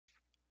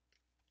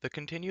The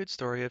continued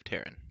story of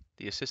Terran,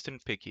 the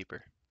assistant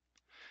pigkeeper.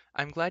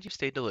 I'm glad you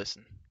stayed to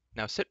listen.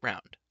 Now sit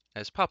round,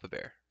 as Papa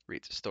Bear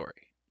reads a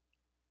story.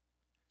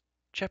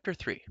 Chapter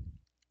 3.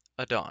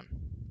 A Dawn.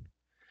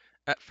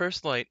 At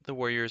first light the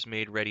warriors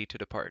made ready to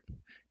depart.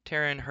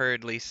 Terran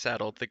hurriedly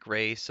saddled the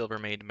gray,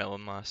 silver-made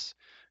Melonlas,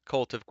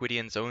 colt of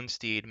Gwydion's own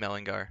steed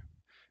Melangar.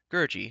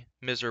 Gurgi,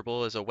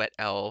 miserable as a wet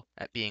owl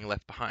at being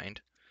left behind,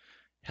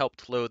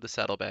 helped load the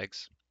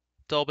saddlebags.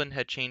 Dulbin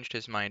had changed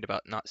his mind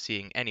about not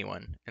seeing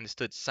anyone, and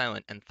stood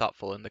silent and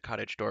thoughtful in the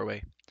cottage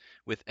doorway,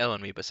 with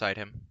Elenwy beside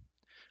him.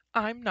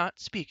 "I'm not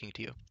speaking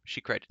to you," she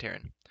cried to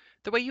Taryn.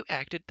 "The way you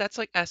acted, that's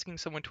like asking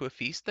someone to a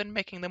feast, then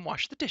making them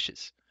wash the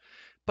dishes.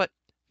 But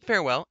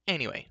farewell,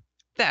 anyway.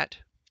 That,"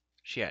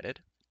 she added,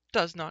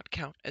 "does not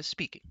count as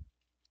speaking."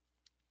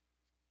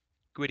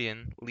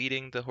 Gwydion,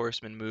 leading the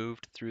horsemen,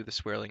 moved through the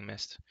swirling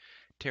mist.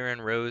 Taryn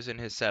rose in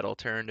his saddle,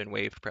 turned, and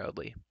waved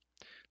proudly.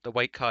 The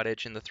white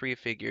cottage and the three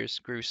figures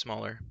grew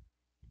smaller.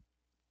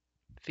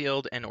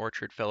 Field and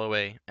orchard fell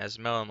away as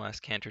Melonlas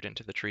cantered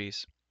into the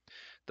trees.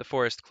 The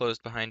forest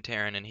closed behind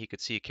Taryn, and he could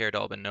see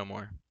Caerdalbin no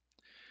more.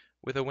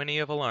 With a whinny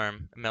of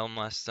alarm,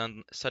 Melnlas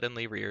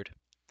suddenly reared.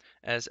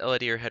 As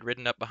Ellidyr had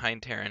ridden up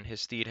behind Taryn,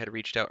 his steed had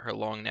reached out her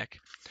long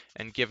neck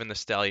and given the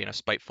stallion a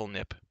spiteful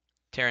nip.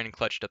 Taryn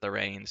clutched at the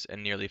reins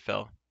and nearly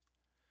fell.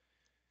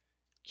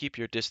 "Keep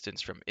your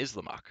distance from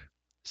Islamok,"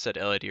 said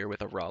Ellidyr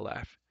with a raw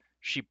laugh.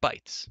 "She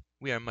bites.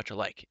 We are much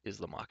alike,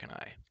 Islamok and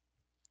I."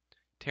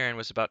 Taryn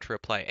was about to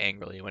reply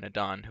angrily when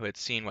Adon, who had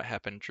seen what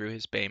happened, drew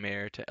his bay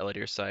mare to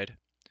Elidyr's side.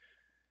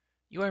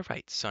 "You are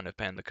right, son of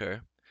Pan the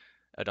Cur,"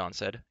 Adon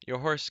said. "Your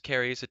horse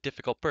carries a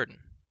difficult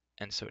burden,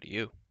 and so do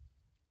you."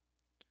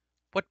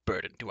 "What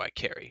burden do I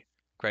carry?"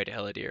 cried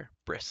Ellidyr,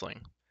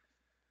 bristling.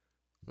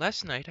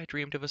 "Last night I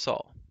dreamed of us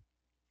all,"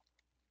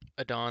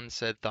 Adon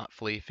said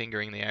thoughtfully,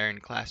 fingering the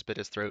iron clasp at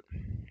his throat.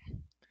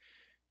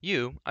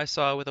 "You I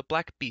saw with a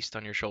black beast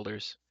on your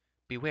shoulders.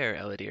 Beware,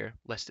 Ellidyr,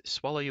 lest it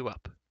swallow you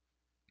up,"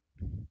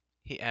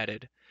 he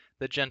added,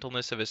 the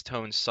gentleness of his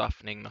tones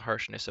softening the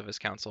harshness of his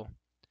counsel.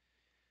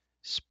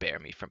 "Spare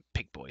me from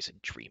pig-boys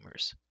and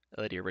dreamers,"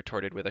 Ellidyr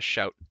retorted with a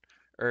shout,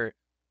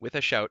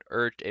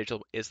 urged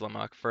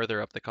Islamok further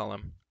up the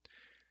column.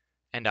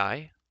 "And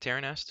I?"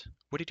 Taryn asked.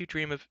 "What did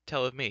you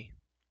tell of me?"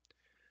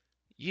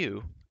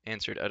 "You,"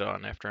 answered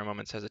Adon after a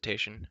moment's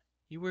hesitation,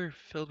 "you were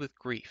filled with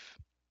grief."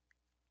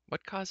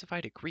 "What cause have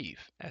I to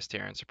grieve?" asked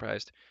Taryn,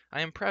 surprised.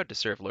 "I am proud to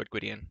serve Lord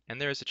Gwydion, and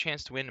there is a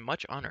chance to win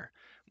much honor,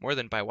 more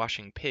than by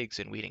washing pigs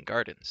and weeding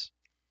gardens."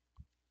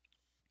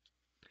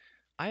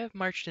 "I have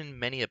marched in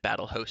many a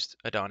battle host,"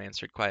 Adon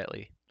answered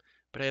quietly,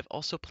 "but I have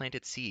also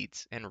planted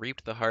seeds, and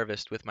reaped the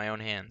harvest with my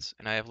own hands,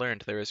 and I have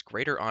learned there is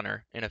greater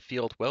honor in a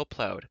field well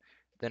plowed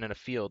than in a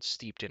field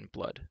steeped in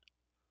blood."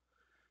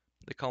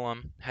 The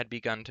column had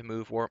begun to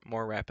move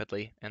more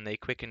rapidly, and they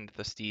quickened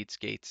the steeds'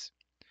 gaits.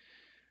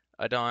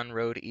 Adon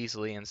rode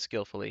easily and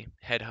skillfully,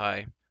 head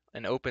high,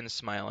 an open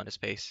smile on his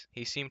face.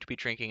 He seemed to be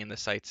drinking in the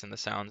sights and the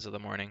sounds of the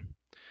morning,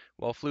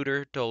 while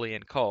Fluter, Dolly,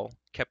 and Coll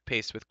kept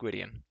pace with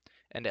Gwydion,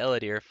 and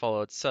Ellidyr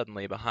followed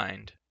suddenly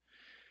behind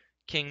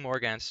King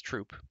Morgant's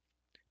troop.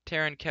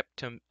 Taryn kept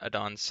to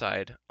Adon's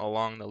side,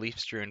 along the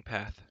leaf-strewn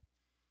path.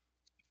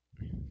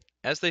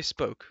 As they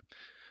spoke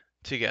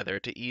together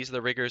to ease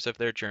the rigors of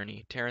their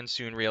journey, Taryn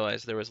soon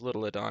realized there was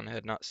little Adon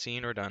had not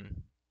seen or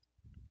done.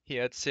 He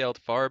had sailed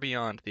far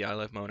beyond the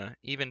Isle of Mona,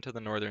 even to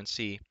the northern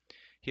sea.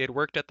 He had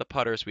worked at the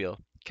potter's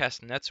wheel,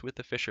 cast nets with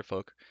the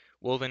fisher-folk,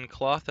 woven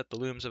cloth at the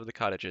looms of the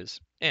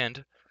cottages,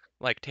 and,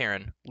 like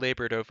Taryn,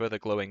 labored over the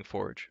glowing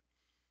forge.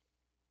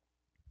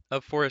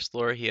 Of forest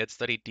lore he had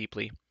studied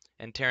deeply,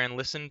 and Taryn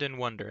listened in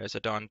wonder as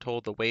Adon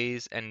told the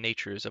ways and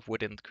natures of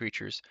woodland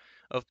creatures,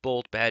 of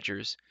bold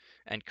badgers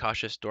and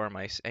cautious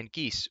dormice and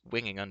geese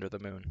winging under the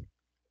moon.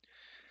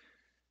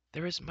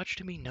 "There is much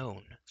to be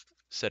known,"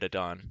 said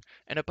Adon,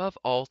 "and above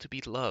all to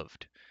be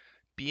loved,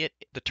 be it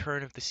the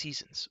turn of the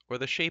seasons, or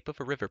the shape of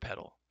a river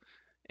petal.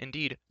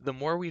 Indeed, the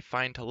more we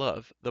find to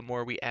love, the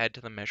more we add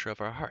to the measure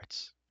of our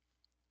hearts."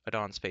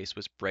 Adon's face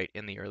was bright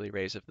in the early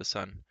rays of the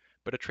sun,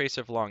 but a trace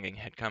of longing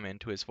had come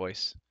into his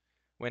voice.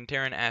 When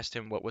Taryn asked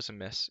him what was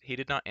amiss, he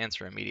did not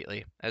answer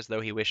immediately, as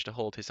though he wished to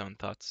hold his own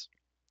thoughts.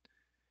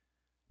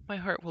 "My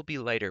heart will be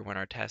lighter when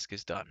our task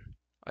is done,"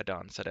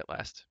 Adon said at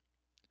last.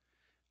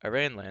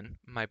 "Aranlan,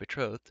 my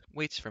betrothed,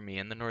 waits for me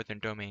in the northern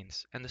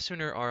domains, and the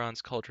sooner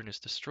Auron's cauldron is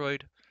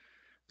destroyed,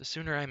 the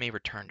sooner I may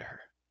return to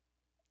her."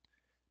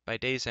 By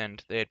day's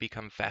end they had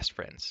become fast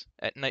friends.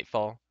 At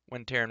nightfall,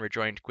 when Taryn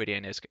rejoined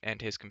Gwydion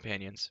and his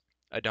companions,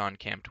 Adon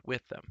camped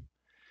with them.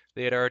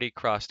 They had already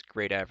crossed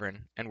Great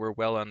Avron, and were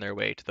well on their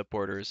way to the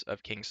borders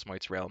of King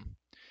Smoit's realm.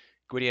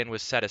 Gwydion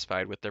was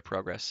satisfied with their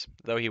progress,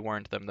 though he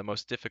warned them the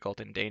most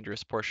difficult and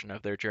dangerous portion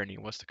of their journey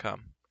was to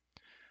come.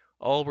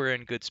 All were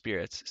in good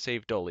spirits,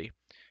 save Dolly,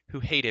 who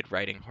hated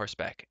riding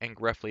horseback, and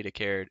gruffly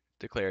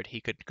declared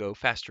he could go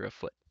faster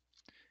afoot.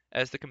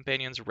 As the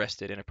companions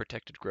rested in a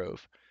protected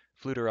grove,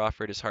 Fluter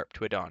offered his harp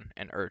to Adon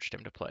and urged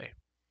him to play.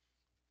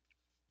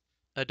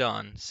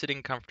 Adon,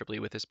 sitting comfortably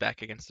with his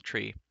back against the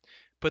tree,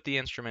 put the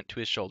instrument to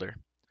his shoulder.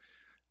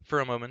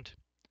 For a moment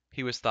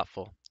He was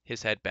thoughtful,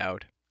 his head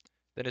bowed.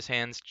 Then his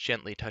hands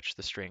gently touched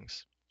the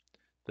strings.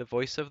 The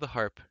voice of the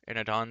harp and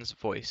Adon's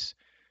voice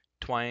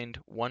twined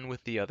one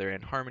with the other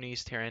in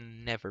harmonies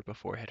Terran never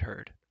before had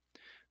heard.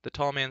 The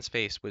tall man's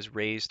face was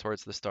raised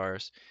towards the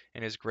stars,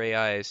 and his gray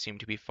eyes seemed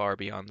to be far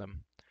beyond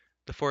them.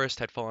 The forest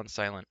had fallen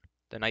silent.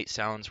 The night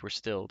sounds were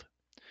stilled.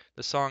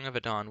 The song of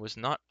Adon was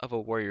not of a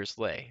warrior's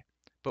lay,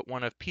 but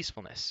one of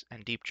peacefulness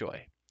and deep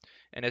joy.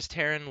 And as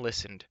Terran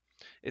listened,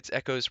 its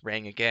echoes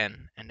rang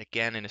again and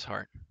again in his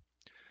heart.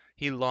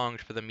 He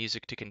longed for the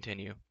music to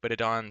continue, but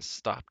Adon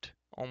stopped,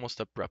 almost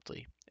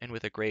abruptly, and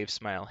with a grave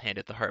smile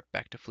handed the harp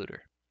back to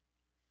Fluter.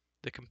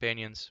 The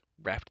companions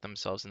wrapped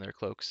themselves in their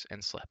cloaks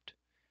and slept.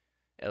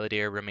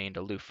 Ellidyr remained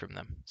aloof from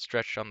them,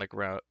 stretched on the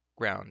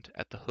ground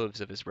at the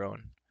hoofs of his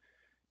roan.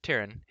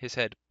 Terran, his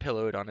head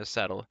pillowed on his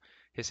saddle,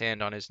 his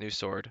hand on his new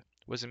sword,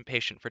 was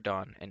impatient for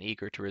dawn and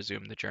eager to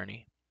resume the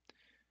journey.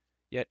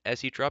 Yet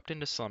as he dropped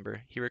into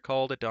slumber he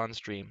recalled Adon's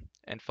dream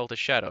and felt a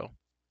shadow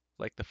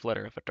like the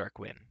flutter of a dark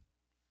wind.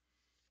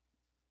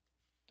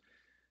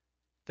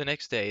 The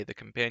next day the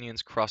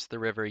companions crossed the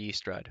river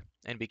Yestrad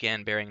and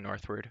began bearing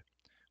northward.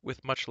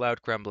 With much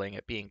loud grumbling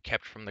at being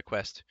kept from the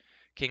quest,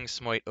 King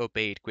Smoit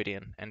obeyed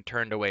Gwydion and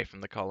turned away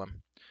from the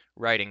column,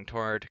 riding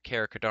toward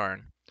Caer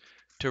Cadarn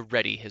to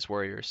ready his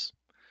warriors.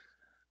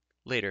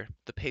 Later,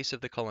 the pace of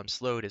the column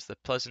slowed as the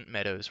pleasant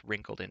meadows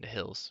wrinkled into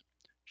hills.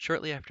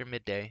 Shortly after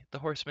midday, the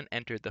horsemen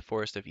entered the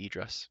forest of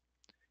Idrus.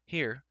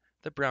 Here,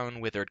 the brown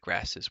withered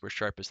grasses were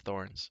sharp as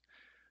thorns.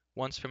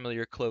 Once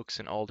familiar cloaks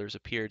and alders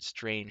appeared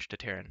strange to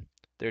Terran.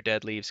 Their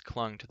dead leaves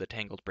clung to the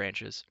tangled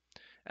branches,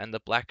 and the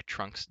black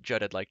trunks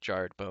jutted like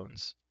jarred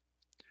bones.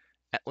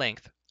 At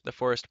length, the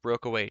forest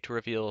broke away to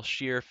reveal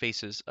sheer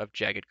faces of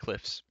jagged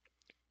cliffs.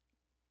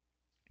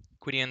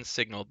 Gwydion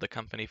signaled the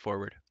company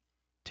forward.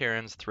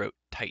 Terran's throat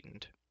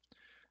tightened.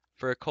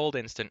 For a cold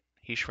instant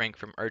he shrank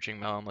from urging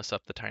Melonless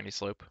up the tiny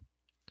slope.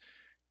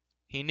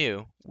 He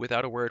knew,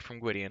 without a word from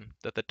Gwydion,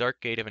 that the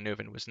dark gate of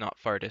Annuvin was not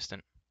far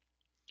distant.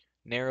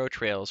 Narrow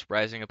trails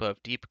rising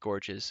above deep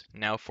gorges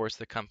now forced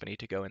the company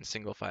to go in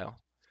single file.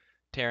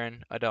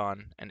 Terran,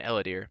 Adon, and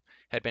Ellidyr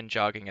had been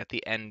jogging at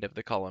the end of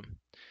the column,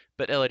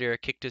 but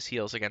Ellidyr kicked his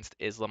heels against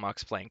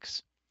Islamok's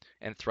flanks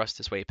and thrust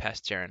his way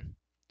past Terran.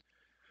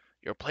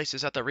 "Your place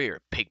is at the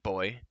rear, pig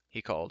boy,"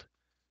 he called.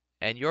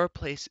 "And your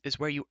place is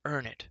where you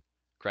earn it,"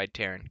 cried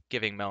Terran,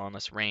 giving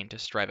Melonless rein to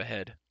strive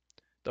ahead.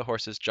 The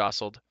horses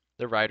jostled,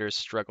 the riders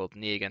struggled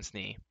knee against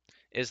knee.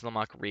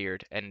 Islamok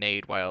reared and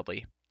neighed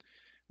wildly.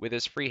 With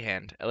his free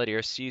hand,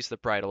 Ellidyr seized the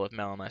bridle of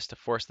Melonless to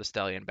force the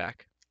stallion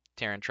back.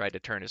 Terran tried to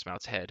turn his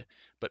mount's head,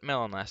 but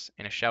Melonless,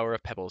 in a shower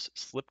of pebbles,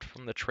 slipped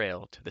from the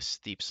trail to the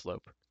steep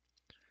slope.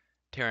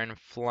 Terran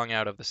flung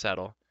out of the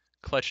saddle,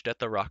 clutched at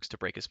the rocks to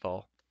break his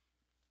fall.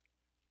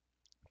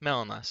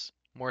 Melonless,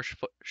 more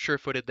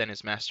sure-footed than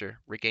his master,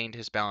 regained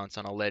his balance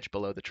on a ledge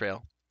below the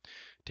trail.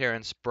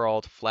 Terran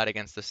sprawled flat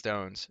against the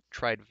stones,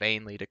 tried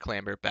vainly to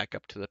clamber back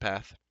up to the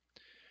path.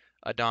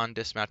 Adon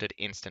dismounted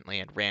instantly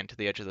and ran to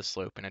the edge of the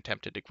slope and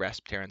attempted to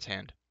grasp Terran's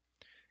hand.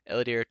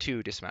 Ellidyr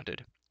too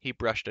dismounted. He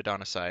brushed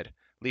Adon aside,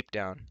 leaped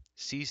down,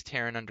 seized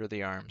Terran under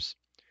the arms.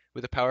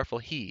 With a powerful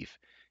heave,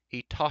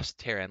 he tossed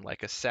Terran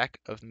like a sack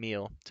of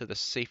meal to the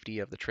safety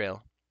of the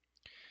trail.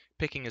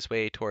 Picking his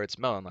way towards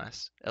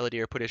Melonless,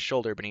 Ellidyr put his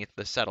shoulder beneath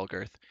the saddle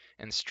girth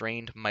and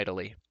strained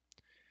mightily.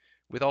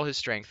 With all his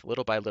strength,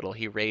 little by little,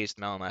 he raised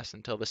Melonless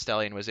until the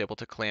stallion was able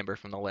to clamber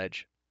from the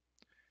ledge.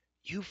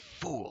 "You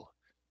fool!"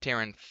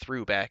 Terran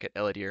threw back at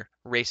Ellidyr,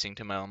 racing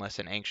to Melonless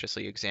and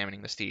anxiously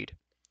examining the steed.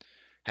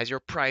 "Has your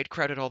pride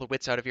crowded all the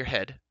wits out of your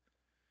head?"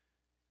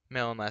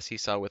 Melonless, he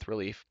saw with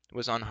relief,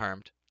 was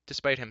unharmed.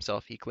 Despite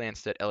himself, he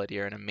glanced at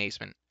Ellidyr in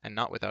amazement, and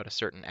not without a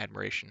certain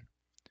admiration.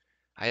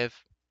 "I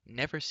have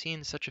never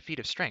seen such a feat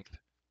of strength,"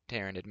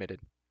 Terran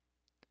admitted.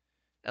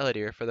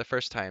 Ellidyr, for the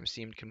first time,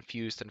 seemed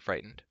confused and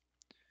frightened.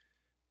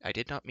 "I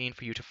did not mean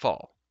for you to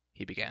fall,"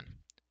 he began.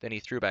 Then he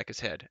threw back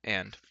his head,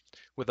 and,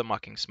 with a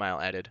mocking smile,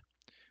 added,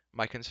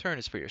 "My concern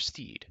is for your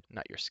steed,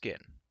 not your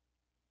skin."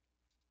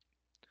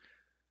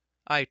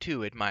 "I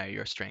too admire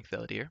your strength,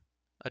 Ellidyr,"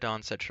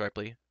 Adon said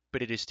sharply,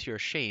 "but it is to your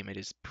shame it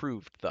is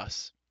proved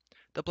thus.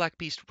 The black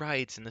beast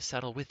rides in the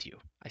saddle with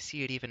you. I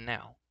see it even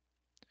now."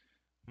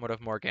 One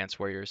of Morgant's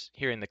warriors,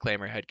 hearing the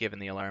clamor, had given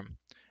the alarm.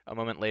 A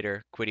moment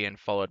later, Gwydion,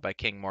 followed by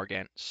King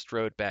Morgant,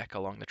 strode back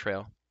along the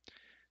trail.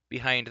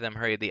 Behind them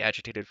hurried the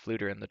agitated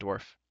Fluter and the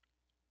dwarf.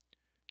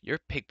 "Your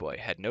pig boy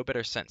had no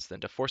better sense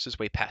than to force his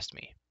way past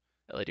me,"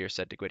 Ellidyr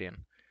said to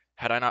Gwydion.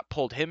 "Had I not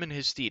pulled him and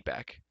his steed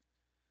back—"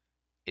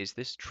 "Is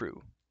this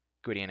true?"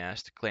 Gwydion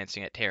asked,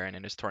 glancing at Terran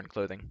in his torn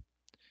clothing.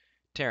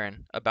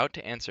 Terran, about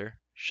to answer,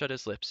 shut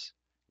his lips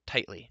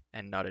tightly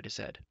and nodded his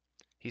head.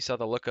 He saw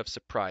the look of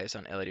surprise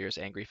on Ellidyr's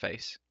angry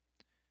face.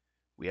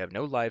 "We have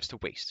no lives to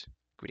waste,"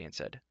 Gwydion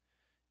said.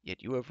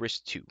 "Yet you have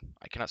risked two.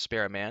 I cannot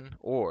spare a man,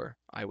 or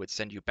I would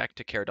send you back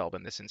to Caer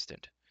Dallben this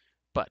instant.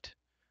 But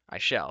I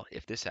shall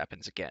if this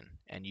happens again,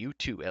 and you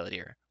too,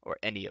 Ellidyr, or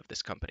any of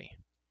this company."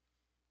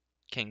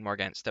 King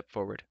Morgant stepped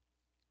forward.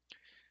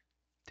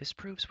 "This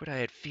proves what I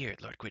had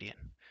feared, Lord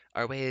Gwydion.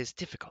 Our way is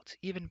difficult,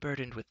 even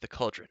unburdened with the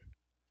cauldron.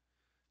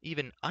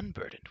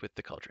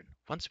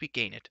 Once we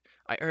gain it,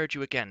 I urge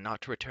you again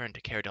not to return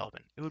to Caer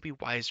Dallben. It would be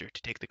wiser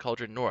to take the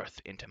cauldron north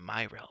into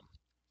my realm.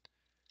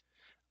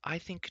 I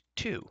think,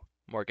 too,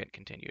 Morgant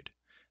continued,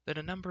 that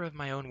a number of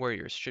my own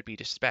warriors should be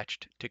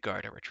dispatched to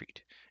guard our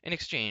retreat. In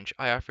exchange,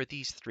 I offer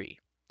these three,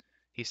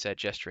 he said,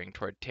 gesturing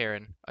toward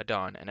Terran,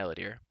 Adon, and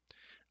Ellidyr,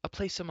 a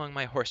place among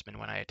my horsemen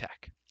when I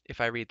attack. If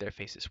I read their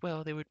faces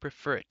well, they would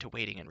prefer it to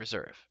waiting in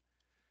reserve.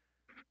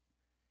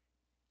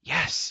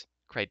 Yes,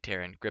 cried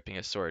Terran, gripping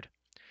his sword.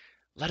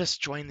 Let us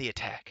join the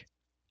attack.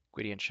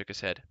 Gwydion shook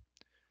his head.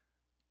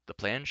 The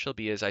plan shall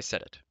be as I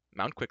said it.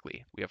 Mount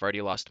quickly. We have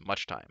already lost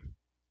much time.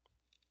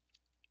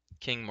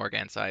 King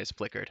Morgant's eyes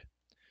flickered.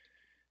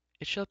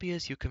 It shall be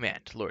as you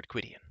command, Lord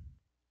Gwydion.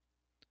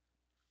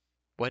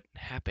 What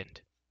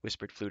happened?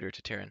 Whispered Fflewddur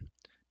to Terran.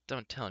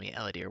 Don't tell me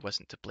Ellidyr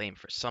wasn't to blame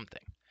for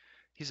something.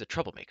 He's a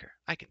troublemaker.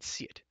 I can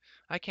see it.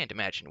 I can't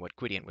imagine what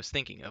Gwydion was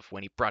thinking of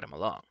when he brought him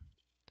along.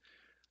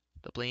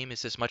 The blame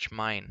is as much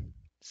mine,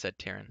 said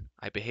Terran.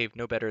 I behaved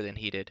no better than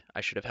he did.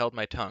 I should have held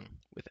my tongue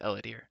with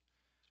Ellidyr,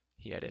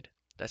 he added.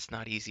 That's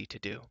not easy to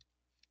do.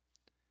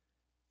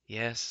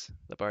 Yes,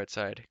 the bard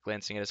sighed,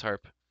 glancing at his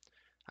harp.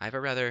 I have a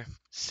rather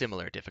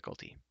similar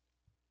difficulty.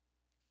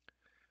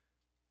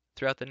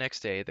 Throughout the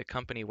next day the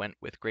company went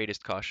with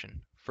greatest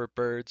caution, for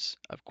birds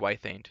of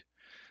Gwythaint,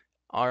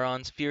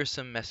 Aron's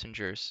fearsome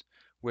messengers,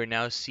 were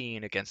now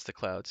seen against the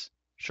clouds.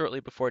 Shortly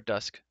before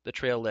dusk the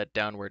trail led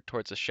downward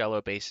towards a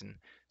shallow basin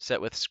set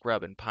with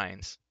scrub and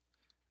pines.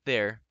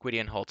 There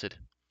Gwydion halted.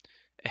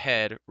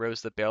 Ahead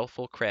rose the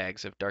baleful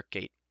crags of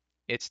Darkgate,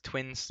 its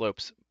twin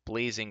slopes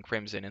blazing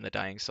crimson in the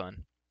dying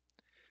sun.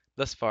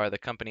 Thus far the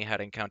company had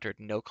encountered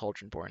no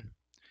cauldron-born.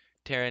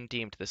 Terran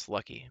deemed this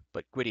lucky,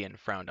 but Gwydion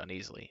frowned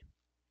uneasily.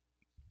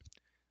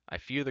 I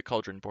fear the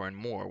cauldron-born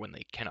more when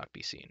they cannot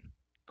be seen,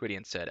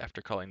 Gwydion said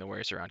after calling the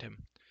warriors around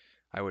him.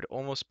 I would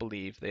almost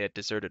believe they had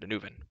deserted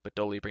Anuvan, but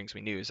Dolly brings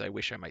me news I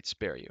wish I might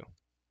spare you.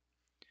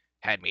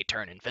 Had me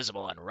turn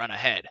invisible and run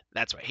ahead.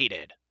 That's what he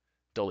did,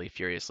 Dolly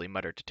furiously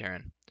muttered to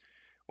Terran.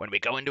 When we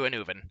go into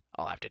Anuvan,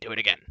 I'll have to do it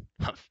again.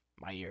 Humph,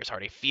 my ears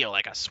already feel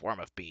like a swarm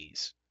of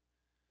bees.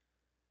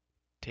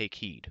 Take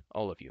heed,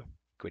 all of you,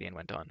 Gwydion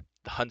went on.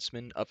 The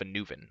huntsmen of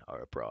Anuvan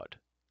are abroad.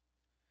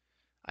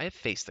 I have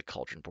faced the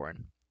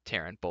cauldron-born,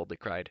 Terran boldly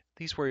cried.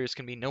 These warriors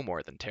can be no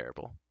more than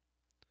terrible.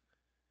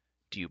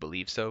 Do you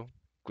believe so?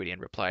 Gwydion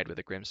replied with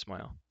a grim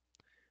smile.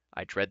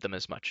 I dread them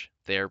as much.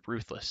 They are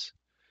ruthless,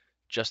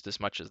 just as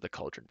much as the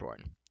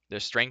cauldron-born. Their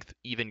strength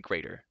even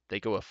greater. They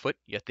go afoot,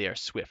 yet they are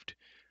swift,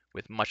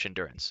 with much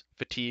endurance.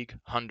 Fatigue,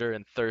 hunger,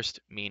 and thirst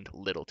mean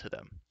little to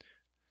them.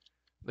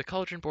 The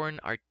cauldron-born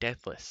are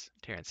deathless,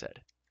 Terran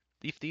said.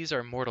 If these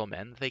are mortal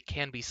men, they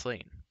can be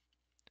slain.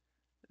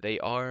 They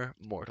are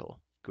mortal,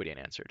 Gwydion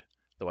answered,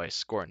 though I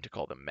scorn to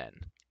call them men.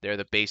 They are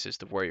the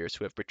basest of warriors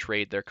who have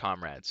betrayed their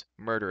comrades,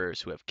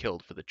 murderers who have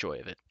killed for the joy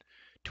of it.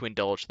 To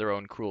indulge their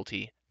own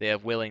cruelty, they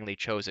have willingly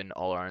chosen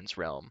Allarn's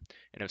realm,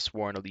 and have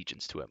sworn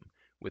allegiance to him,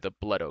 with a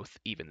blood oath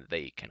even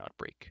they cannot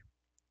break.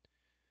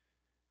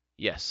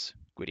 Yes,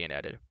 Gwydion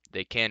added,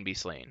 they can be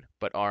slain,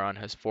 but Aron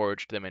has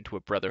forged them into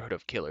a brotherhood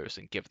of killers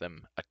and give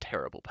them a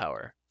terrible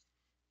power.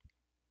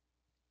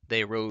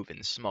 They rove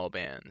in small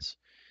bands,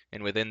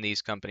 and within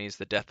these companies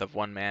the death of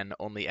one man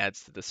only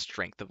adds to the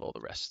strength of all the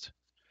rest.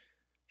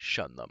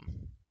 Shun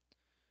them.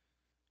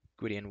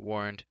 Gwydion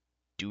warned,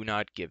 do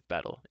not give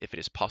battle, if it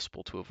is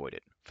possible to avoid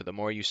it, for the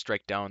more you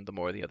strike down, the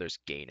more the others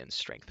gain in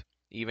strength.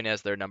 Even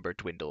as their number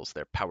dwindles,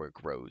 their power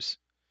grows.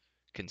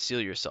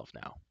 Conceal yourself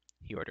now,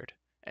 he ordered,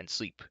 and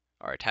sleep.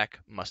 Our attack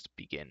must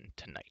begin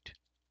tonight.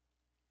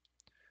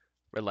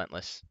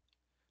 Relentless,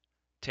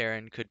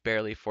 Terran could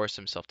barely force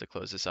himself to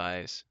close his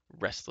eyes,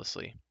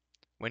 restlessly.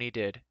 When he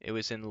did, it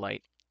was in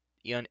light,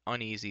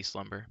 uneasy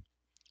slumber.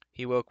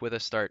 He woke with a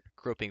start,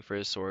 groping for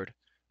his sword.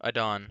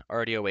 Adon,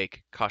 already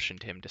awake,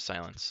 cautioned him to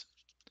silence.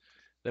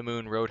 The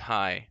moon rode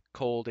high,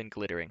 cold and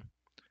glittering.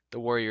 The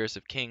warriors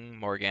of King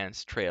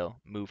Morgant's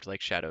trail moved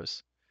like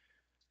shadows.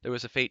 There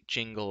was a faint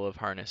jingle of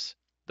harness,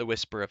 the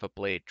whisper of a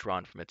blade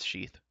drawn from its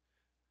sheath.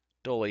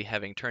 Dolly,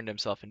 having turned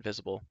himself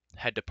invisible,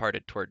 had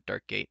departed toward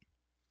Darkgate.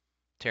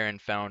 Terran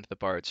found the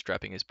bard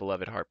strapping his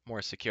beloved harp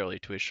more securely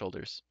to his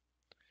shoulders.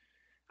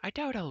 I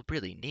doubt I'll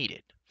really need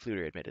it,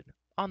 Fflewddur admitted.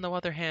 On the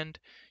other hand,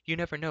 you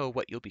never know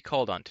what you'll be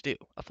called on to do.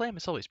 A flame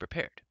is always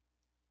prepared.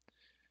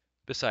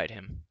 Beside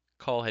him,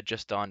 Coll had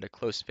just donned a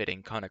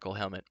close-fitting conical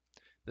helmet.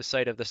 The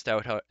sight of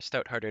the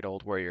stout-hearted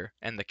old warrior,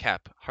 and the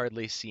cap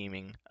hardly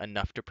seeming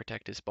enough to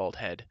protect his bald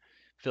head,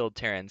 filled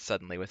Terran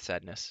suddenly with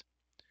sadness.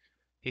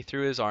 He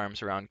threw his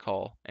arms around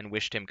Coll and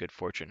wished him good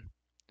fortune.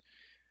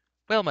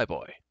 Well, my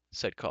boy,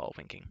 said Coll,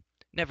 winking,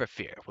 never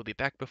fear, we'll be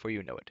back before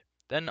you know it.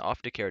 Then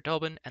off to Caer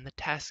Dallben, and the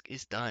task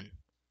is done.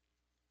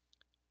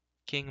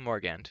 King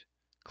Morgant,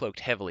 cloaked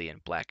heavily in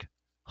black,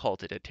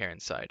 halted at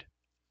Terran's side.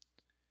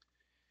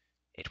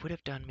 It would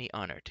have done me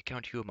honor to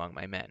count you among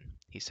my men,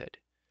 he said.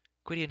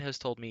 Gwydion has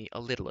told me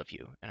a little of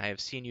you, and I have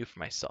seen you for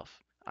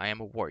myself. I am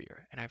a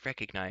warrior, and I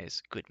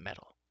recognize good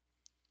mettle.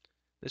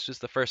 This was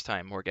the first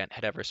time Morgant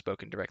had ever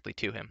spoken directly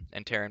to him,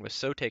 and Terran was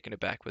so taken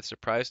aback with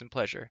surprise and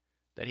pleasure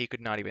that he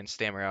could not even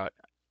stammer out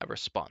a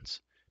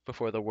response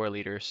before the war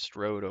leader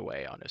strode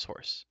away on his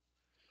horse.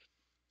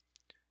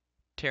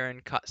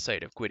 Terran caught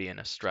sight of Gwydion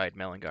astride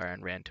Melangar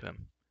and ran to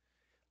him.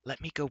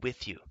 "Let me go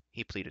with you,"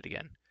 he pleaded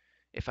again.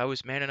 "If I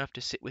was man enough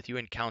to sit with you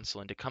in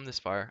council and to come this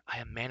far, I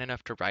am man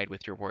enough to ride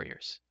with your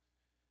warriors."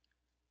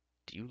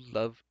 "Do you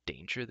love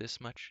danger this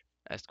much?"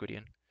 asked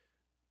Gwydion.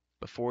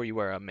 "Before you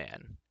are a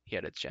man," he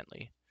added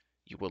gently,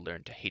 "you will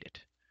learn to hate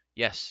it.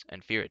 Yes,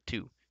 and fear it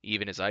too,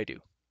 even as I do."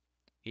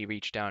 He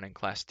reached down and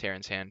clasped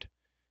Terran's hand.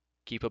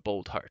 "Keep a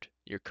bold heart.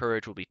 Your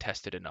courage will be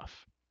tested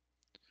enough."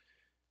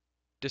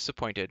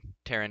 Disappointed,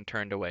 Terran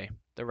turned away.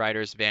 The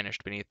riders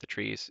vanished beneath the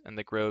trees, and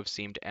the grove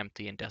seemed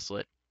empty and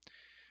desolate.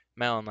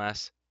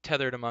 Melanlas,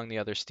 tethered among the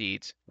other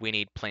steeds,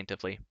 whinnied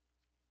plaintively.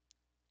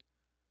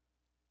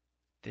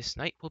 "This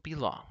night will be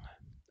long,"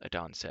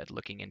 Adon said,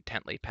 looking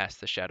intently past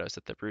the shadows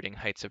at the brooding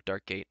heights of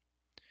Darkgate.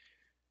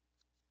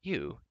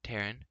 "You,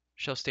 Terran,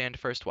 shall stand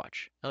first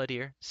watch,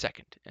 Ellidyr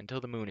second,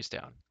 until the moon is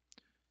down."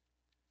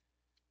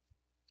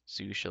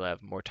 "So you shall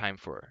have more time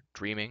for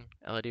dreaming?"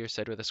 Ellidyr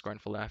said with a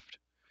scornful laugh.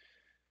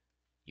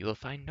 "You will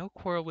find no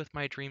quarrel with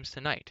my dreams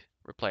tonight,"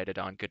 replied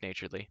Adon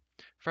good-naturedly,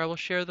 "for I will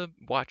share the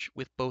watch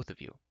with both of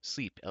you.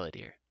 Sleep,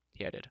 Ellidyr,"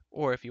 he added,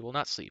 "or if you will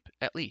not sleep,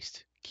 at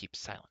least keep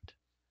silent."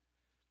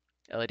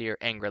 Ellidyr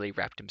angrily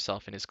wrapped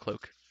himself in his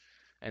cloak,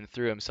 and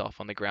threw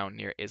himself on the ground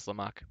near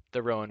Islamak.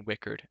 The roan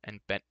whickered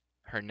and bent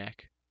her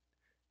neck,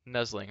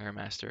 nuzzling her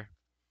master.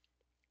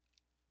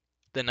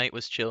 The night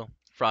was chill.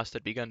 Frost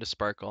had begun to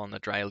sparkle on the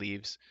dry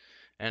leaves,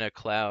 and a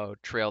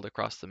cloud trailed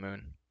across the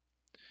moon.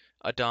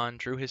 Adon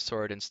drew his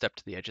sword and stepped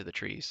to the edge of the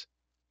trees.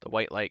 The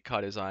white light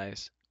caught his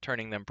eyes,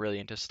 turning them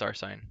brilliant as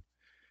starsign.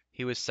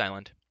 He was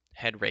silent,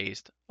 head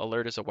raised,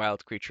 alert as a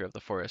wild creature of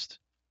the forest.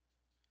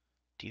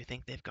 "Do you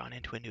think they've gone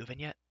into Anuvan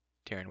yet?"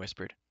 Terran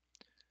whispered.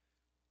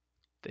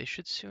 "They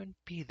should soon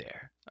be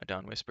there,"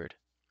 Adon whispered.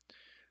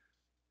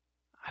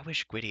 "I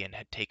wish Gwydion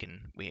had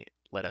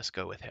let us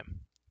go with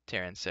him,"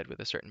 Terran said with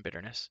a certain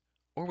bitterness.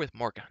 "Or with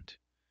Morgant."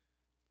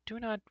 "Do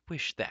not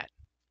wish that,"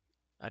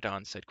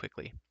 Adon said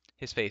quickly.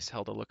 His face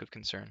held a look of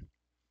concern.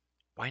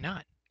 "Why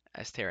not?"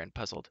 asked Terran,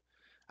 puzzled.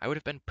 "I would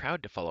have been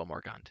proud to follow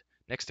Morgant.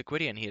 Next to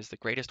Gwydion he is the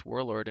greatest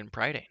warlord in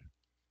Prydain."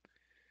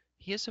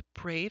 "He is a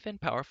brave and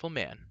powerful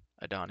man,"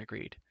 Adon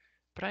agreed,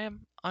 "but I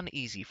am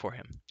uneasy for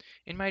him.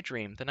 In my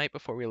dream, the night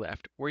before we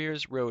left,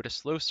 warriors rode a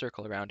slow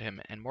circle around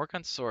him, and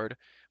Morgant's sword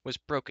was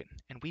broken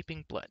and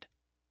weeping blood."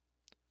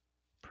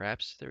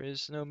 "Perhaps there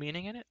is no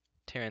meaning in it?"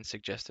 Terran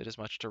suggested, as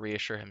much to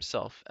reassure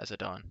himself as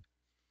Adon.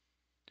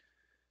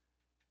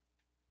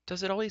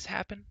 "Does it always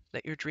happen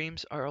that your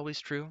dreams are always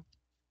true?"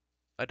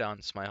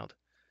 Adon smiled.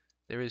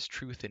 "There is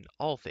truth in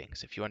all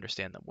things if you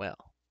understand them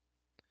well."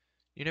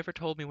 "You never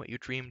told me what you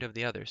dreamed of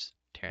the others,"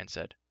 Terran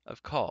said.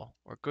 "Of Coll,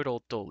 or good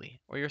old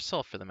Doli, or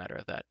yourself for the matter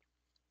of that."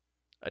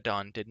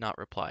 Adon did not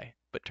reply,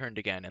 but turned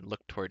again and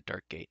looked toward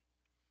Darkgate.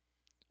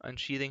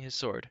 Unsheathing his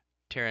sword,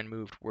 Terran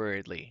moved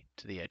worriedly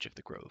to the edge of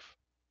the grove.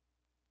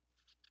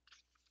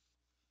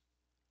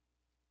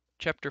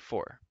 Chapter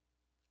 4.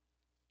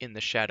 In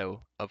the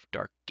Shadow of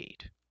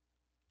Darkgate.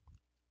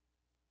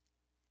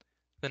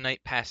 The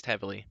night passed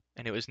heavily,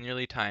 and it was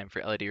nearly time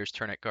for Elidyr's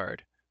turn at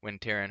guard, when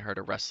Terran heard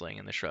a rustling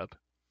in the shrub.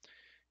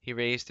 He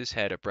raised his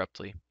head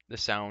abruptly. The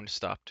sound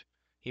stopped.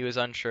 He was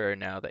unsure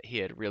now that he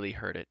had really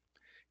heard it.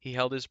 He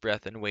held his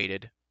breath and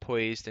waited,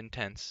 poised and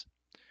tense.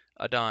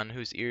 Adon,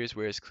 whose ears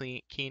were as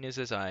keen as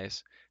his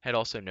eyes, had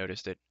also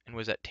noticed it, and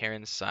was at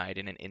Terran's side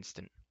in an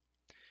instant.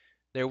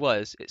 There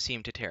was, it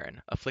seemed to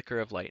Terran, a flicker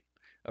of light.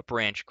 A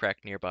branch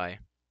cracked nearby.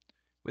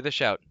 With a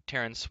shout,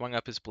 Terran swung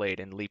up his blade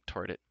and leaped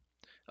toward it.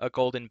 A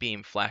golden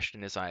beam flashed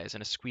in his eyes,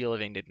 and a squeal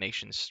of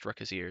indignation struck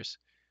his ears.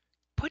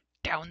 "Put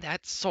down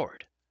that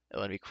sword!"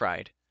 Elodie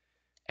cried.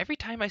 "Every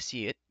time I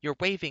see it, you're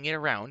waving it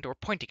around or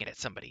pointing it at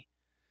somebody."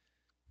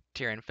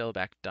 Terran fell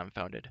back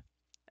dumbfounded.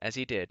 As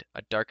he did,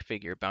 a dark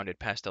figure bounded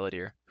past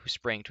Ellidyr, who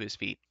sprang to his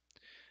feet,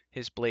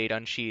 his blade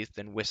unsheathed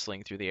and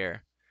whistling through the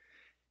air.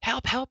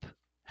 "Help! Help!"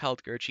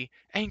 howled Gurgi.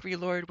 "Angry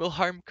lord will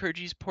harm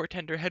Kurgi's poor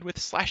tender head with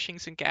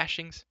slashings and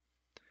gashings."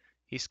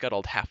 He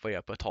scuttled halfway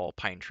up a tall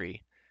pine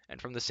tree,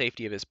 and from the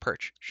safety of his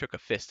perch shook a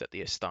fist at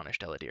the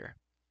astonished Ellidyr.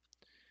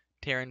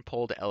 Terran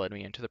pulled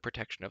Elodie into the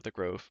protection of the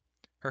grove.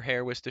 Her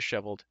hair was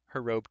disheveled,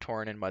 her robe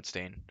torn and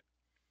mud-stained.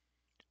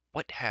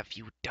 "What have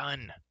you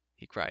done?"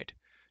 he cried.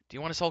 "Do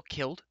you want us all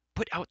killed?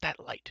 Put out that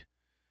light."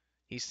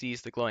 He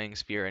seized the glowing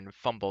sphere and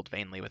fumbled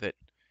vainly with it.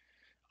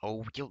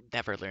 "Oh, you'll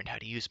never learn how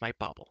to use my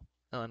bauble,"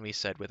 Eloise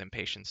said with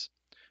impatience.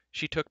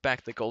 She took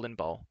back the golden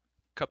ball,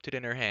 cupped it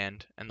in her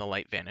hand, and the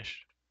light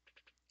vanished.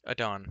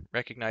 Adon,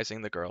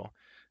 recognizing the girl,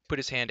 put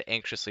his hand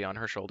anxiously on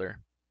her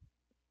shoulder.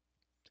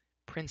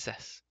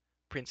 "Princess,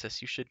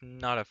 Princess, you should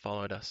not have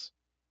followed us."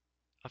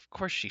 "Of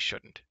course she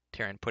shouldn't,"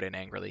 Terran put in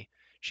angrily.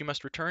 "She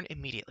must return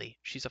immediately.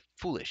 She's a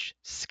foolish,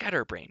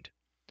 scatterbrained—"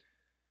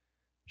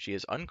 "She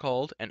is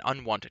uncalled and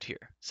unwanted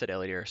here," said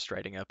Ellidyr,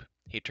 striding up.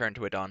 He turned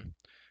to Adon.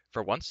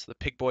 "For once the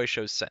pig boy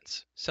shows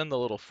sense. Send the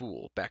little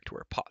fool back to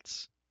her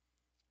pots."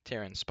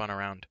 Terran spun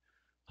around.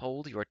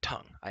 Hold your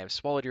tongue. I have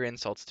swallowed your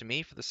insults to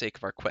me for the sake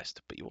of our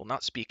quest, but you will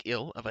not speak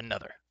ill of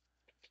another.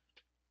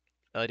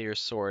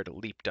 Eldir's sword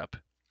leaped up.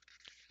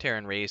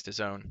 Terran raised his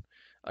own.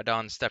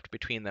 Adon stepped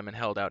between them and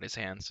held out his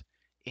hands.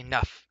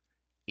 Enough!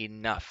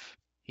 Enough!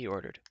 He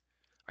ordered.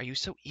 Are you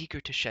so eager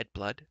to shed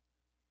blood?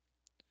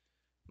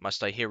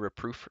 Must I hear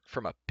reproof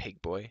from a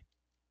pig boy?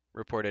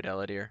 Reported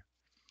Ellidyr.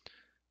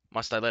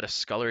 Must I let a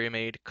scullery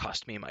maid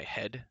cost me my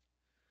head?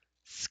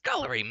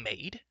 Scullery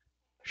maid!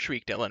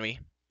 Shrieked Ellenby.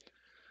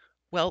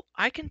 Well,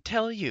 I can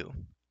tell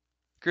you.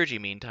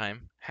 Gurgi,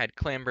 meantime, had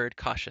clambered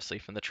cautiously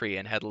from the tree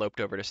and had loped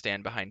over to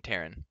stand behind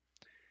Terran.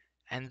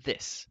 And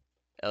this,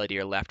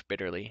 Ellidyr laughed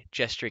bitterly,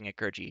 gesturing at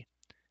Gurgi,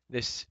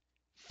 this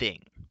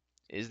thing,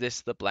 is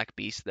this the black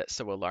beast that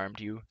so alarmed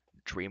you,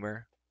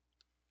 dreamer?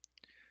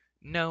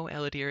 No,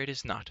 Ellidyr, it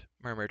is not,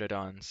 murmured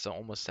Adon, so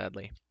almost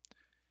sadly.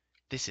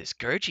 This is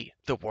Gurgi,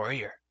 the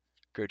warrior,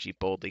 Gurgi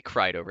boldly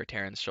cried over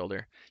Terran's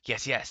shoulder.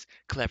 Yes, yes,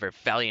 clever,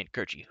 valiant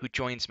Gurgi, who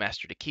joins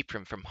Master to keep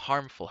him from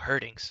harmful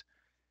hurtings.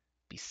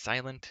 Be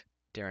silent,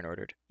 Terran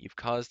ordered. You've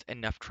caused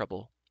enough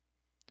trouble.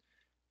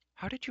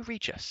 How did you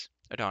reach us?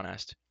 Adon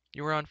asked.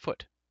 You were on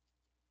foot.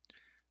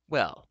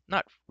 Well,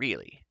 not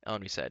really,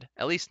 Ellenby said.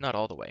 At least not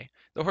all the way.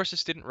 The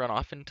horses didn't run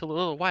off until a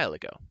little while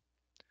ago.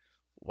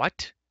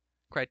 What?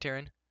 Cried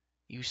Terran.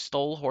 You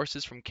stole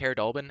horses from Caer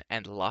Dallben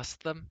and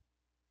lost them?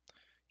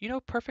 You know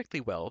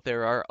perfectly well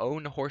they're our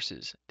own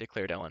horses,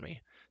 declared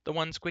Ellenby. The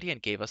ones Gwydion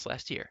gave us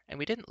last year, and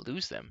we didn't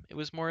lose them. It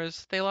was more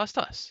as they lost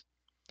us.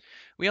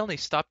 We only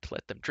stopped to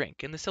let them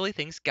drink, and the silly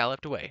things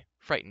galloped away.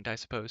 Frightened, I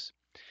suppose.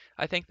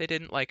 I think they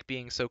didn't like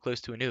being so close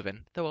to an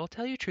Uven, though I'll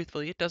tell you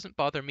truthfully it doesn't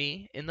bother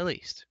me in the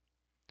least.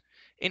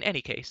 In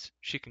any case,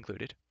 she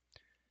concluded,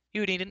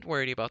 you needn't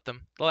worry about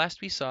them. The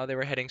last we saw they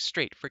were heading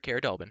straight for Caer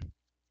Dallben.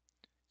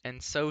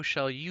 And so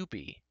shall you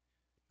be,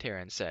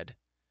 Terran said.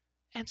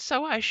 And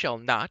so I shall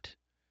not,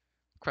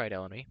 cried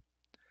Ellenby.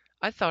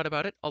 I thought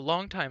about it a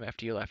long time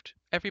after you left,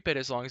 every bit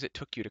as long as it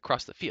took you to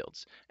cross the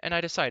fields, and I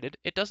decided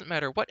it doesn't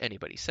matter what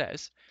anybody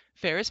says.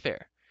 Fair is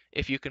fair.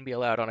 If you can be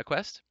allowed on a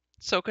quest,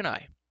 so can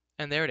I.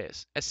 And there it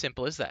is, as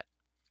simple as that.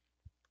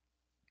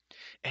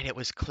 And it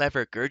was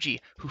clever Gurgi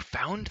who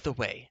found the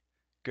way,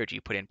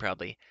 Gurgi put in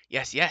proudly.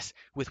 Yes, yes,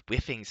 with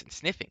whiffings and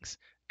sniffings.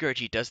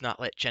 Gurgi does not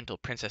let gentle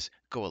princess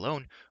go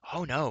alone.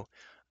 Oh no,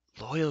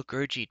 loyal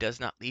Gurgi does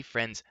not leave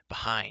friends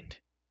behind,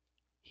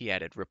 he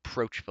added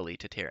reproachfully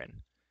to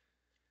Terran.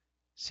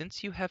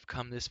 Since you have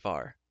come this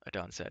far,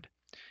 Adon said,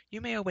 you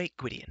may await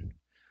Gwydion,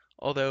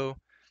 although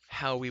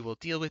how we will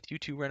deal with you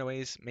two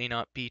runaways may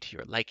not be to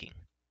your liking.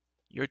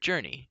 Your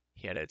journey,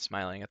 he added,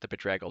 smiling at the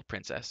bedraggled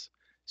princess,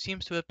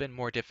 seems to have been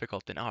more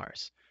difficult than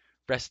ours.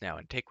 Rest now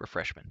and take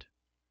refreshment.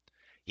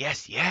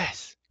 Yes,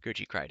 yes,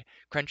 Gurgi cried.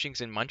 Crunchings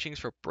and munchings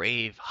for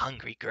brave,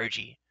 hungry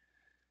Gurgi.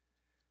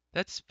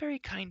 That's very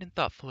kind and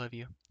thoughtful of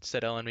you,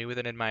 said Ellenby with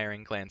an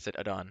admiring glance at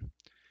Adon.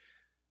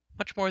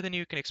 Much more than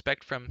you can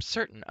expect from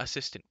certain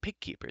assistant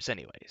pig-keepers,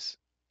 anyways.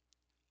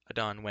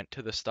 Adon went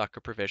to the stock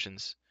of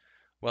provisions,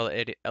 while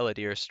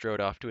Ellidyr strode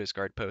off to his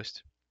guard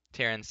post.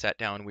 Terran sat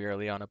down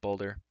wearily on a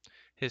boulder,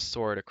 his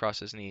sword across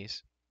his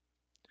knees.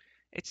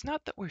 It's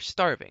not that we're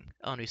starving,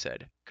 Ellenby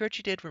said.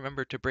 Gurgi did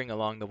remember to bring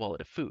along the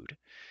wallet of food.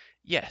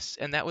 Yes,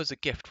 and that was a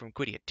gift from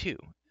Gwydion too,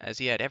 as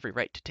he had every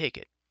right to take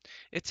it.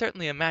 It's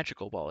certainly a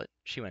magical wallet,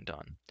 she went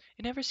on.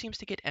 It never seems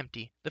to get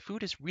empty. The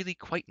food is really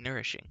quite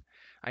nourishing,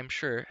 I'm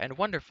sure, and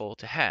wonderful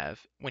to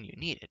have when you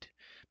need it.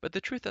 But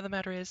the truth of the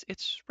matter is,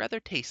 it's rather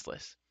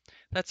tasteless.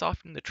 That's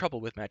often the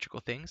trouble with magical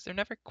things. They're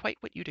never quite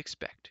what you'd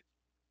expect.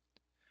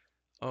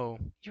 Oh,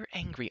 you're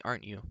angry,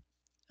 aren't you?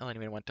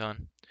 Ellenby went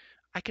on.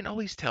 I can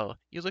always tell.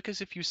 You look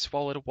as if you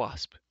swallowed a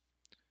wasp.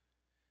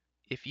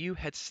 If you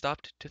had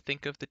stopped to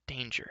think of the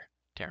danger,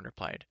 Terran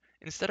replied,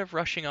 instead of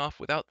rushing off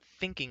without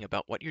thinking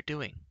about what you're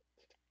doing.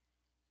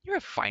 You're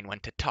a fine one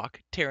to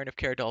talk, Terran of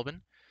Caer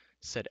Dallben,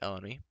 said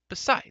Ellenby.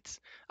 Besides,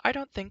 I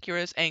don't think you're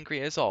as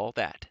angry as all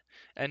that,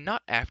 and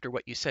not after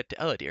what you said to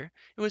Ellidyr.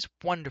 It was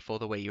wonderful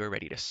the way you were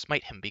ready to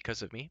smite him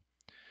because of me.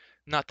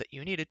 Not that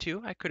you needed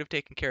to, I could have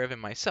taken care of him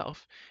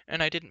myself,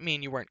 and I didn't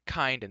mean you weren't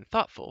kind and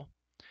thoughtful.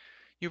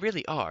 You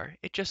really are,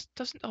 it just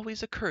doesn't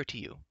always occur to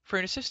you. For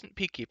an assistant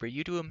peacekeeper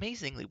you do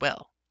amazingly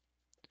well.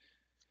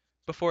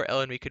 Before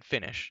Ellenby could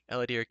finish,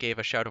 Ellidyr gave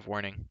a shout of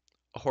warning.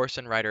 A horse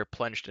and rider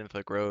plunged into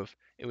the grove.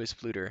 It was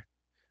Fluter.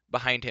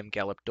 Behind him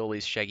galloped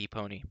Dolly's shaggy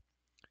pony.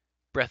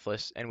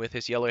 Breathless, and with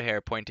his yellow hair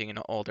pointing in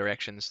all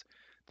directions,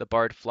 the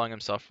bard flung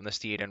himself from the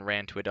steed and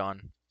ran to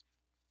Adon.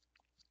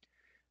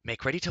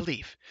 Make ready to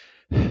leave,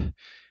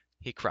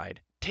 he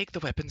cried. Take the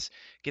weapons,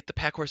 get the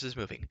pack horses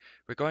moving.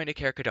 We're going to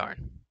Caer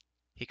Codron.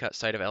 He caught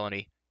sight of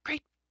Ellenby.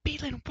 Great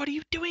Beelin, what are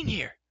you doing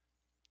here?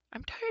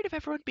 I'm tired of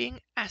everyone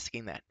being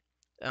asking that,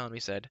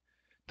 Ellenby said.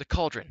 The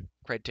cauldron,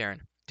 cried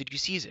Terran. Did you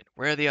seize it?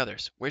 Where are the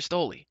others? Where's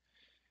Dolly?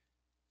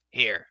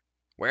 Here.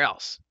 Where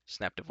else?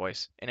 Snapped a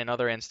voice. In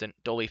another instant,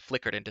 Dolly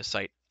flickered into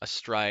sight,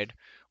 astride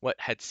what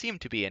had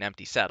seemed to be an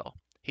empty saddle.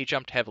 He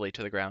jumped heavily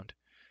to the ground.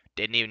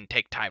 Didn't even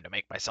take time to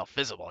make myself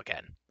visible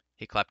again.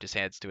 He clapped his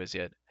hands to his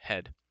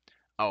head.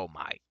 Oh,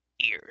 my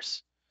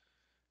ears.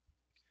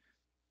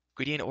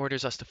 Gwydion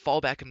orders us to fall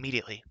back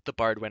immediately, the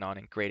bard went on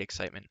in great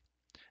excitement.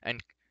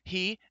 And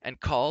he and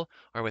Coll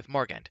are with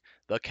Morgant.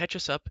 They'll catch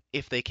us up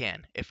if they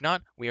can. If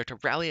not, we are to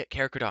rally at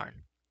Caer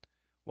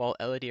While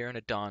Ellidyr and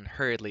Adon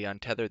hurriedly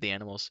untethered the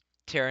animals,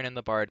 Taran and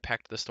the bard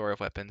packed the store of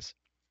weapons.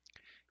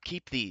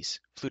 Keep these,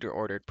 Fluter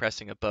ordered,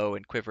 pressing a bow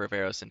and quiver of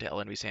arrows into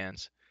Elenwy's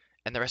hands.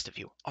 And the rest of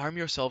you, arm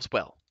yourselves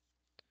well.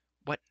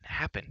 What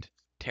happened?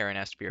 Taran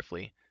asked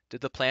fearfully.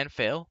 Did the plan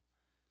fail?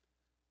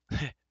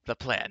 The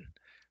plan,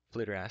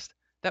 Fluter asked.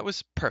 That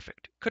was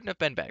perfect. Couldn't have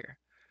been better.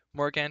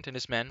 Morgant and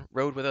his men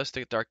rode with us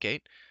to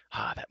Darkgate.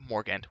 Ah, that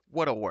Morgant,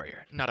 what a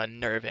warrior. Not a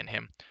nerve in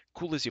him.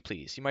 Cool as you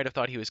please. You might have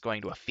thought he was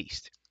going to a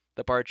feast.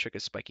 The bard shook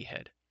his spiky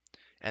head.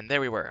 And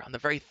there we were, on the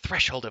very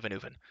threshold of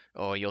Anuvan.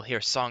 Oh, you'll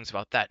hear songs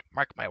about that,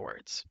 mark my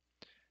words.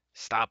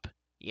 Stop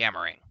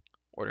yammering,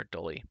 ordered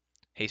Dolly,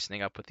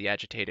 hastening up with the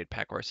agitated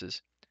pack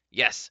horses.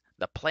 Yes,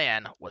 the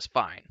plan was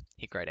fine,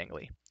 he cried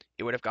angrily.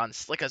 It would have gone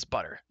slick as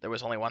butter. There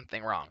was only one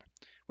thing wrong.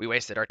 We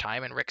wasted our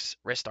time and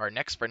risked our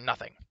necks for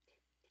nothing.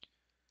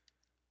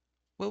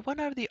 Will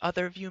one or the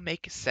other of you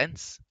make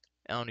sense?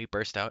 Elenwy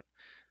burst out.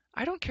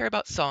 I don't care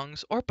about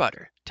songs or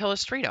butter. Tell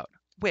us straight out.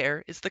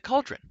 Where is the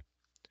cauldron?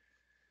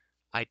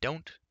 I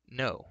don't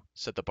know,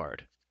 said the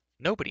bard.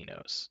 Nobody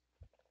knows.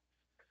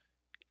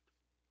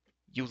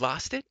 You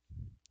lost it?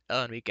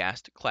 Elenwy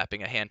gasped,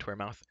 clapping a hand to her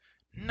mouth.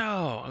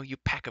 No, oh, you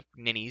pack of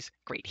ninnies,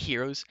 great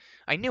heroes.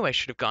 I knew I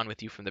should have gone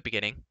with you from the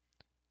beginning.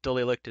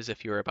 Dolly looked as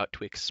if he were about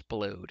to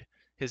explode.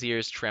 His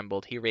ears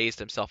trembled. He raised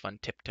himself on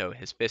tiptoe,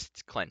 his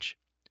fists clenched.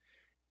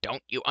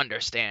 Don't you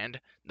understand?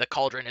 The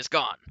cauldron is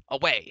gone.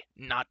 Away.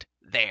 Not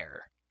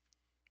there.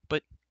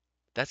 But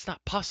that's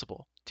not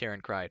possible,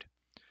 Taran cried.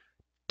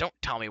 Don't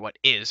tell me what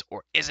is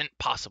or isn't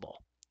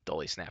possible,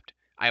 Dolly snapped.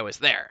 I was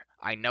there.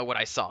 I know what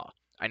I saw.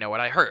 I know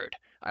what I heard.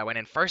 I went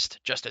in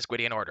first, just as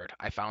Gwydion ordered.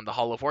 I found the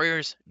Hall of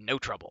Warriors. No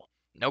trouble.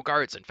 No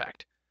guards, in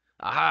fact.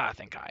 Aha,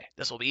 think I.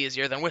 This will be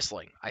easier than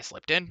whistling. I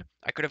slipped in.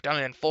 I could have done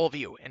it in full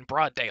view, in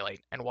broad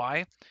daylight. And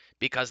why?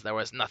 Because there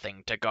was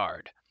nothing to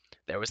guard.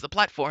 There was the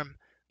platform.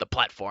 The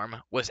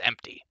platform was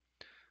empty.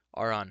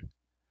 Auron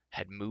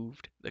had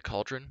moved the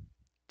cauldron?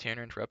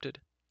 Taran interrupted.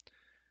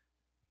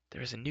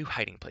 There is a new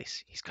hiding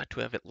place. He's got to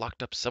have it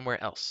locked up somewhere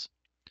else.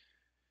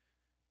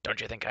 Don't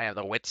you think I have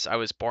the wits I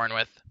was born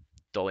with?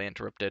 Dolly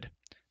interrupted.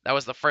 That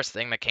was the first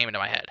thing that came into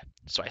my head,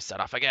 so I set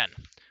off again.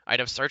 I'd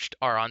have searched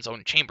Auron's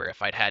own chamber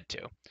if I'd had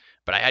to,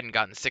 but I hadn't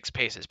gotten 6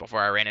 paces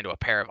before I ran into a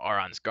pair of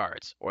Auron's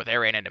guards, or they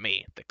ran into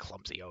me, the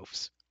clumsy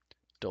oafs.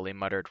 Dolly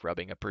muttered,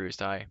 rubbing a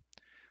bruised eye.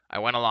 I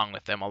went along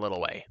with them a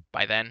little way.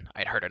 By then,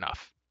 I'd heard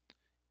enough.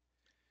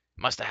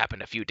 Must have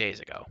happened a few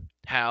days ago.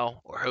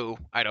 How or who,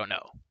 I don't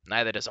know.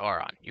 Neither does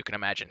Auron. You can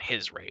imagine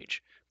his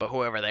rage. But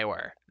whoever they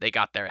were, they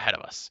got there ahead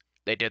of us.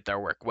 They did their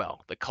work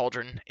well. The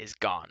cauldron is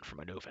gone from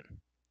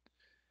Anuvan.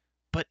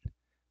 But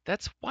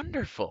that's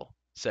wonderful,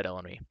 said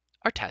Elenwy.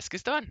 Our task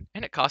is done,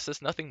 and it costs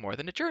us nothing more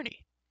than a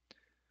journey.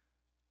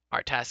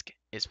 Our task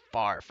is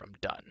far from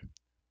done.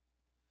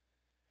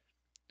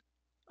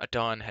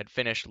 Adon had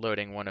finished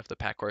loading one of the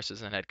pack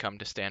horses and had come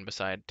to stand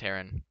beside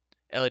Taran.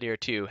 Ellidyr,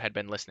 too, had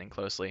been listening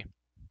closely.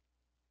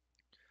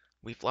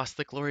 We've lost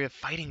the glory of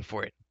fighting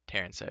for it,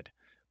 Taran said.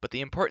 But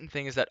the important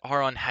thing is that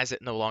Auron has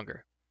it no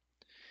longer.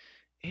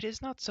 It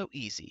is not so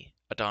easy,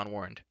 Adon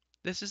warned.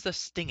 This is a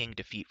stinging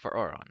defeat for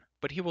Auron,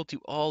 but he will do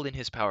all in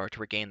his power to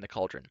regain the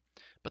cauldron.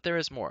 But there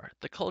is more.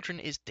 The cauldron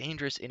is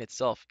dangerous in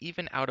itself,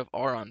 even out of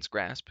Auron's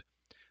grasp.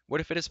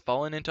 What if it has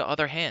fallen into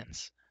other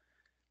hands?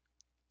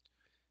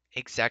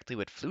 Exactly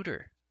what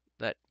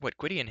what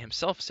Gwydion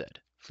himself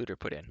said, Fluter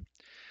put in.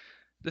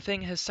 The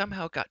thing has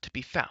somehow got to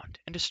be found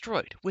and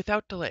destroyed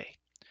without delay.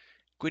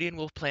 Gwydion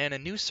will plan a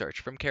new search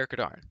from Caer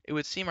It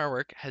would seem our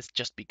work has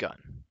just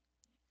begun.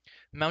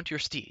 Mount your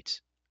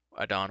steeds,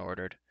 Adon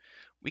ordered.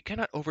 We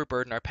cannot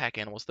overburden our pack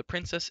animals. The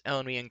Princess,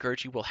 Elenwy, and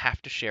Gergi will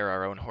have to share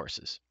our own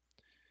horses.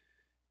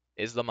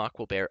 Islamok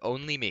will bear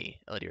only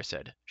me, Ellidyr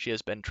said. She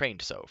has been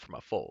trained so from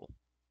a foal.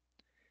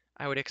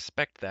 I would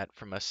expect that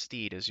from a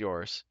steed as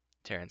yours,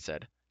 Taran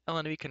said.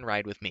 Elenwy can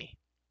ride with me.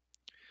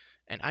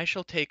 And I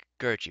shall take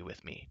Gergi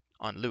with me,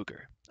 on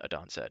Luger,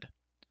 Adon said.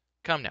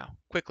 Come now,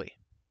 quickly.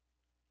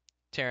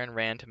 Taran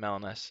ran to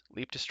Melinoss,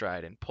 leaped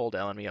astride, and pulled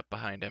Elenwy up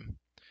behind him.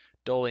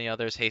 Dolly and the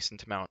others hastened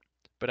to mount,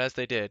 but as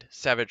they did,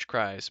 savage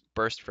cries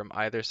burst from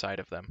either side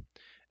of them,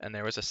 and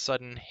there was a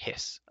sudden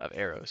hiss of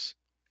arrows.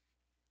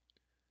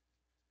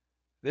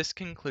 This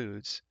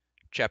concludes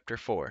Chapter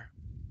 4.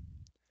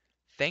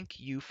 Thank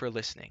you for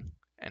listening,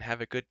 and have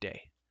a good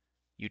day.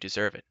 You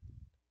deserve it.